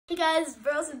Hey guys,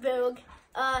 Bros and Boog.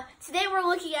 Today we're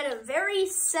looking at a very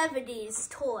 70s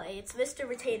toy. It's Mr.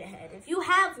 Potato Head. If you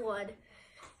have one,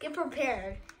 get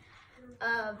prepared.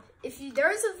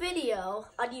 There's a video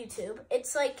on YouTube.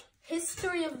 It's like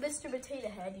history of Mr. Potato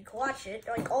Head. You can watch it,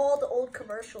 like all the old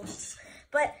commercials.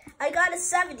 But I got a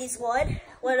 70s one.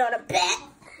 Went on a bet.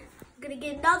 I'm gonna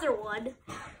get another one.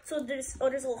 So there's a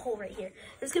little hole right here.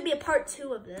 There's gonna be a part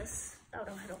 2 of this. I don't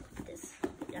know how to put this.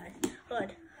 Yeah,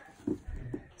 hood.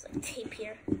 Tape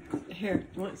here. Here,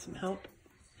 you want some help?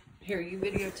 Here, you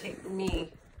videotape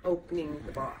me opening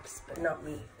the box, but not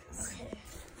me. Okay.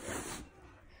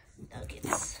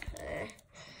 Nuggets.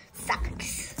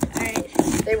 Socks. Alright.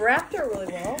 They wrapped it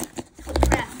really well.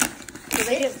 Crap. So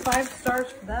they get 5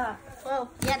 stars for that.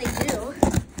 Well, yeah, they do.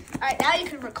 Alright, now you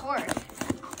can record.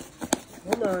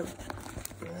 Hold on.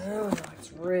 Oh,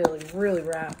 it's really, really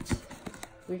wrapped.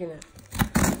 We're gonna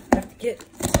have to get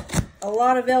a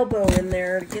lot of elbow in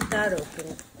there to get that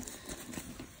open.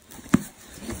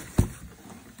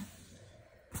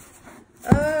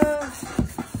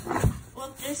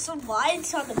 Well, there's some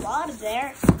lines on the bottom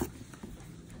there.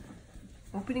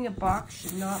 Opening a box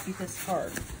should not be this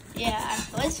hard. Yeah,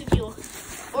 unless if you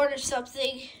order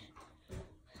something.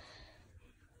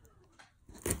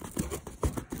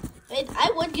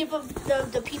 I would give them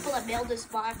the people that mailed this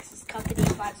box, this company,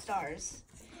 5 stars.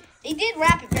 They did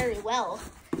wrap it very well.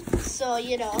 So,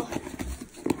 you know,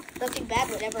 nothing bad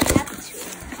would ever happen to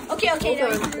it. Okay.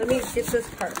 Hold on. Let me get this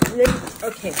part.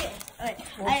 Okay. All right.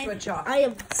 We'll switch off. I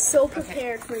am so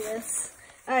prepared for this.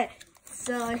 All right.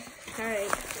 So,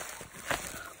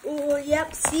 Oh,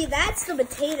 yep. See, that's the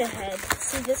Potato Head.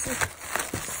 See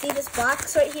this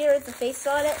box right here with the face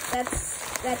on it?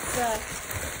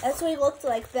 That's what he looked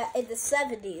like in the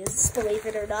 70s, believe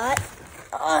it or not.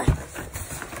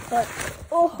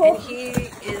 And he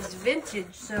is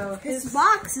vintage, so his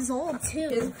box is old too.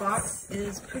 His box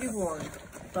is pretty worn,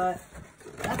 but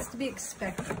that's to be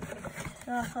expected.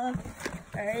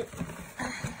 Alright.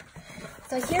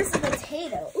 So here's the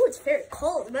potato. Ooh, it's very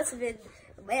cold. It must have been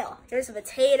the mail. Here's the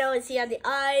potato. And see on the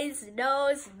eyes, the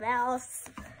nose, the mouth.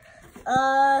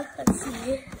 Let's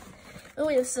see. Oh,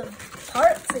 we have some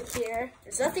parts in here.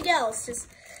 There's nothing else, just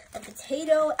a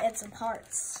potato and some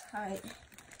parts. Alright.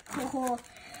 Cool.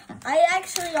 I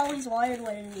actually always wanted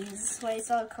one of these when I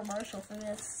saw a commercial for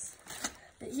this.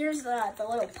 But here's the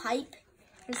little pipe.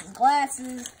 Here's his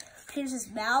glasses. Here's his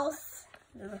mouth.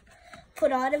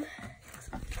 Put on him.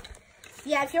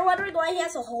 Yeah, if you're wondering why he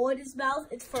has a hole in his mouth,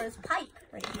 it's for his pipe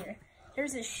right here.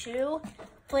 Here's his shoe.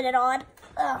 Put it on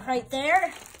right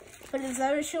there. Put his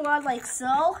other shoe on like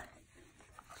so.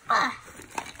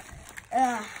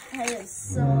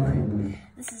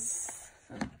 This is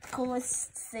the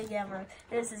coolest thing ever.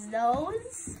 There's his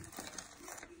nose.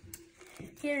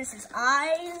 Here's his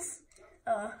eyes.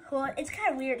 Well, it's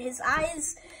kind of weird. His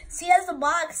eyes, see as the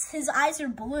box, his eyes are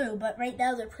blue, but right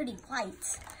now they're pretty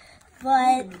white.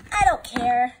 But I don't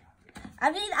care.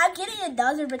 I mean, I'm getting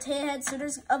another Potato Head, so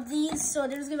there's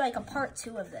gonna be like a part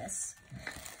 2 of this.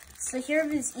 So here are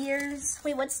his ears.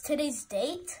 Wait, what's today's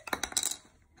date?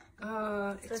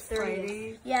 It's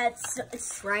Friday. Yeah,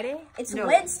 it's Friday? It's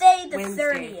Wednesday the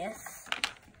 30th.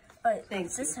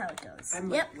 Thanks. This is how it goes. I'm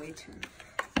like way too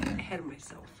ahead of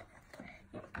myself.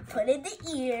 Put in the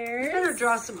ears. I better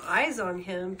draw some eyes on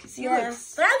him because he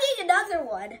looks. But I'm getting another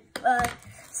one.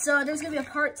 So there's gonna be a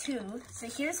part 2. So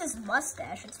here's his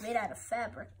mustache. It's made out of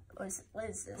fabric. What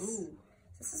is this? Ooh.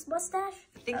 Is this his mustache?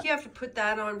 I think you have to put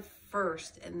that on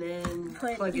first and then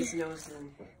plug his nose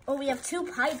in. Oh, we have 2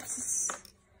 pipes.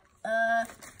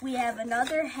 We have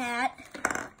another hat.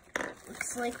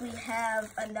 Looks like we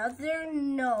have another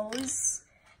nose,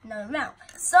 another mouth.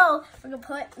 So we're gonna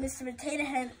put Mr. Potato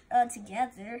Head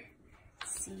together.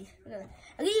 Let's see. I'm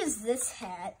gonna use this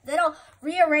hat. Then I'll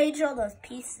rearrange all those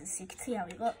pieces so you can see how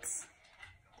he looks.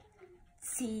 Let's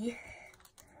see.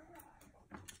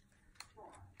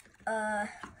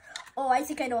 Oh, I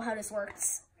think I know how this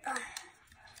works.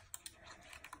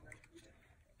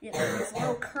 Yeah, there's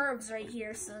little curves right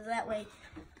here, so that way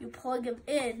you plug them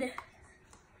in.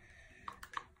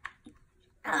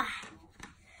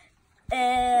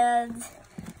 And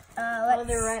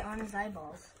they're right on his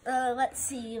eyeballs. Let's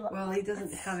see. Well, he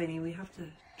doesn't have any. We have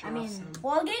to draw some.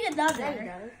 Well, I'll get another. There he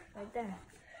goes, right there.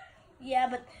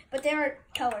 Yeah, but they're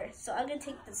colors. So I'm gonna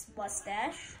take this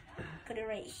mustache, put it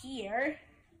right here.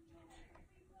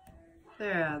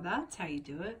 Yeah, that's how you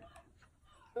do it.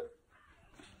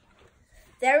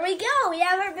 There we go. We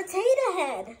have our Potato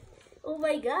Head. Oh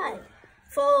my god.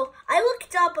 So I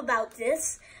looked up about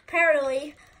this.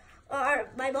 Apparently,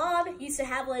 My mom used to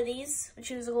have one of these when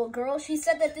she was a little girl. She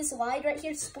said that this line right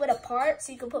here split apart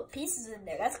so you can put pieces in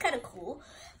there. That's kind of cool.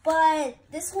 But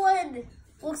this one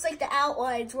looks like the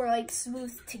outlines were like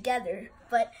smoothed together.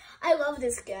 But I love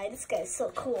this guy. This guy is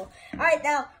so cool. All right,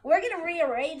 now we're going to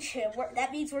rearrange him.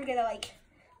 That means we're going to like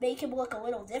make him look a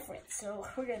little different. So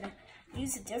we're going to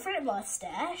use a different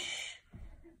mustache.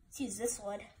 Let's use this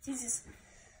one. Let's use this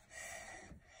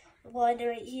one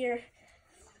right here.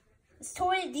 This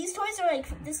toy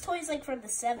is like from the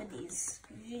 70s.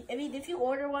 I mean, if you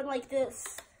order one like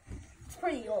this, it's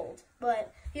pretty old.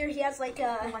 But here he has like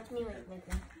a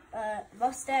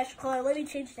mustache. Hold on, let me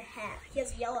change the hat. He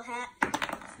has a yellow hat.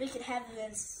 So we can have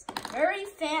this very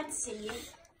fancy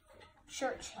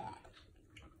church hat.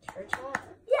 Church hat?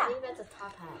 Yeah. I think that's a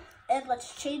top hat. And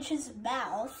let's change his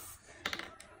mouth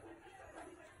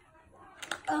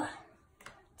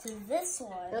to this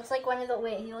one. He looks like one of the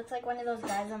he looks like one of those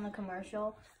guys on the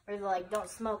commercial where they're like, don't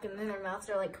smoke, and then their mouths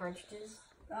are like cartridges.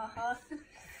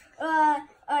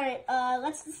 Alright,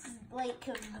 let's just like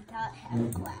him without having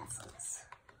glasses.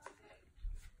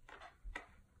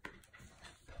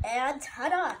 And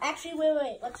ta-da! Actually,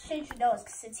 wait, let's change the nose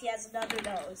since he has another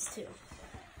nose too.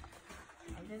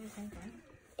 I did the same thing.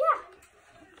 Yeah.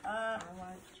 I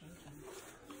wanted to change them.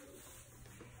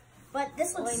 But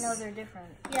this looks. Wait, no, they're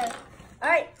different. Yeah.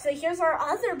 Alright, so here's our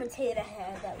other potato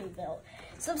head that we built.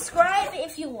 Subscribe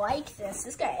if you like this.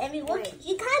 This guy, I mean, look,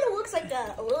 he kind of looks like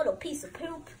a little piece of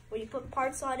poop when you put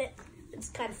parts on it. It's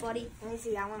kind of funny. Let me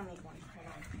see, I want to make one. Hold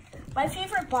on. My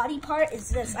favorite body part is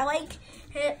this. I like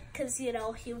it because, you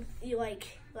know, you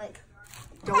like.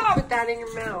 Don't put that in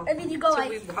your mouth. I mean, you go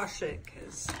until like. we wash it,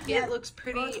 because Yeah. it looks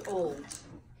pretty old.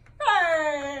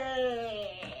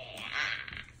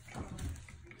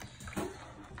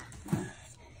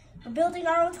 We're building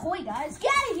our own toy, guys.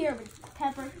 Get out of here,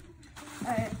 Pepper.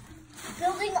 Alright.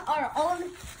 Building our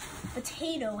own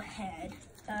potato head.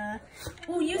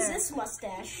 We'll use this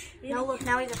mustache. No, look,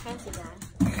 now he's a fancy guy.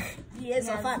 He is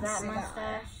He a has fun that guy.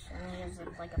 mustache, and he has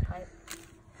like a pipe.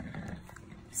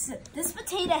 So, this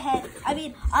potato head, I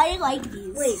mean, I like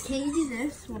these. Wait, can you do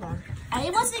this? Hold on. I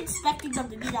wasn't expecting them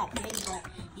to be that big, but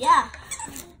yeah.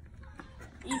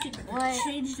 You can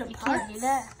change the parts. Can't do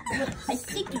that? I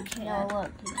think you can. No,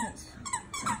 look, you can't.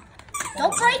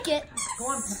 Don't break it. Go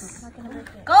on, Pepper. I'm not gonna break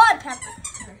it. Go on, Pepper.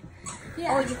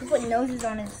 Yeah. Oh, you can put noses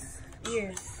on his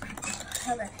ears.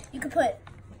 Hold on. You can put,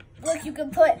 look, you can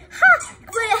put a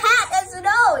hat as a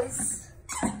nose.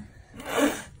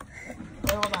 Wait,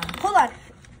 hold on. Hold on.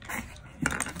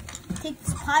 Take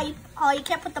this pipe. Oh, you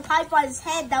can't put the pipe on his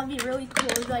head. That would be really cool.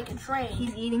 It'd be like a train.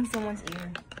 He's eating someone's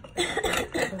ear.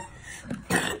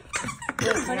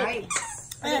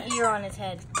 Put an ear on his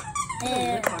head.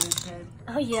 And, Lip on his head.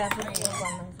 Oh yeah, put a lip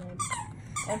on his head.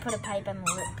 And put a pipe on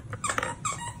the lip.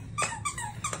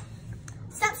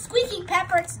 stop squeaking,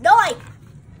 Pepper. It's annoying.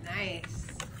 Nice.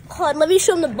 Hold on. Let me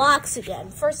show him the box again.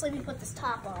 First, let me put this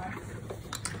top on.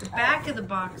 The back of the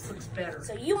box looks better.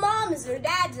 So you moms or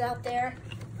dads out there,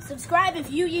 subscribe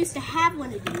if you used to have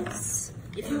one of these.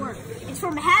 If you were, it's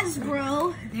from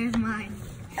Hasbro. There's mine.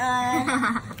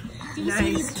 You can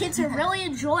see these kids are really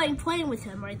enjoying playing with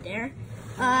him right there.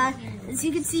 As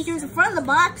you can see, here's the front of the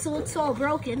box. It looks all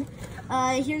broken.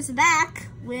 Here's the back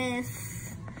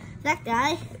with that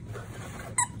guy.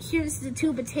 Here's the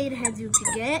two potato heads you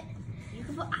can get. You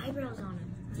can put eyebrows on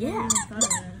him. Yeah.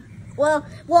 Well,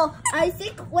 I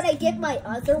think when I get my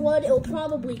other one, it'll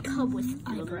probably come with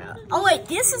eyebrow. Oh wait,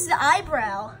 this is the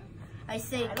eyebrow. I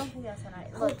think. I don't think that's an eye.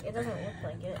 Look, it doesn't look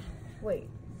like it. Wait.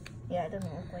 Yeah, it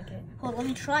doesn't look like it. Hold on, let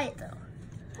me try it though.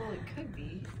 Well, it could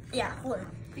be. Yeah, hold on.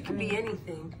 It could be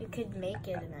anything. You could make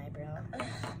it an eyebrow.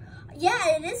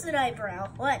 Yeah, it is an eyebrow.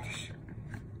 What?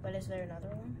 But is there another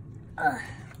one? I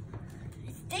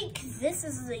think this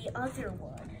is the other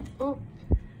one. Oh.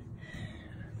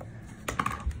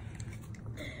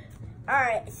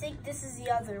 Alright, I think this is the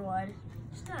other one.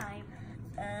 It's an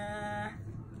eye.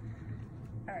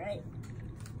 Alright.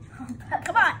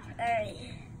 Come on. Alright.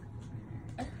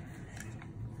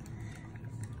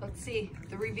 Let's see.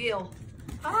 The reveal.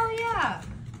 Oh, yeah.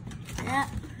 Yeah.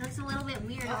 Looks a little bit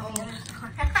weird on the other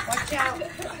side. Watch out.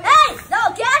 Hey! No,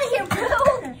 get out of here, bro!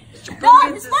 No,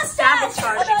 Vince his is mustache! sabotaging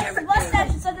Oh, no, his everything.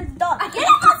 mustache is under the dog. Get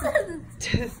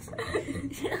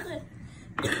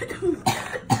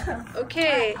out!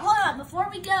 Okay. Hold on, before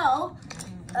we go,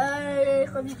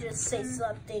 let me just say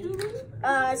something.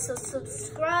 So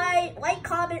subscribe, like,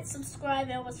 comment, subscribe.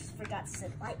 I almost forgot to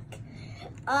say like.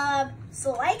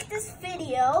 So like this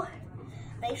video.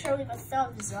 Make sure to leave a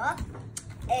thumbs up.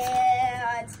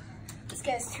 And This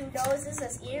guy has 2 noses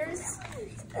as ears.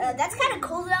 That's kind of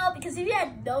cool though, because if you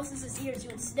had noses as ears,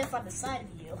 you would sniff on the side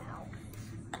of you.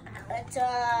 But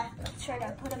let's try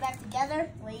to put him back together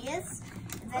the way he is.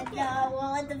 And then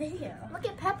we'll end the video. Look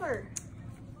at Pepper.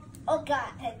 Oh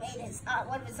god, I made his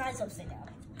one of his eyes upside down.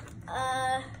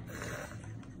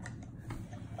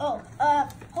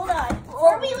 Hold on.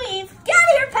 Before we leave, get out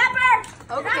of here, Pepper!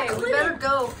 Okay, we better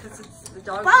go because it's the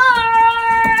dog. Bye!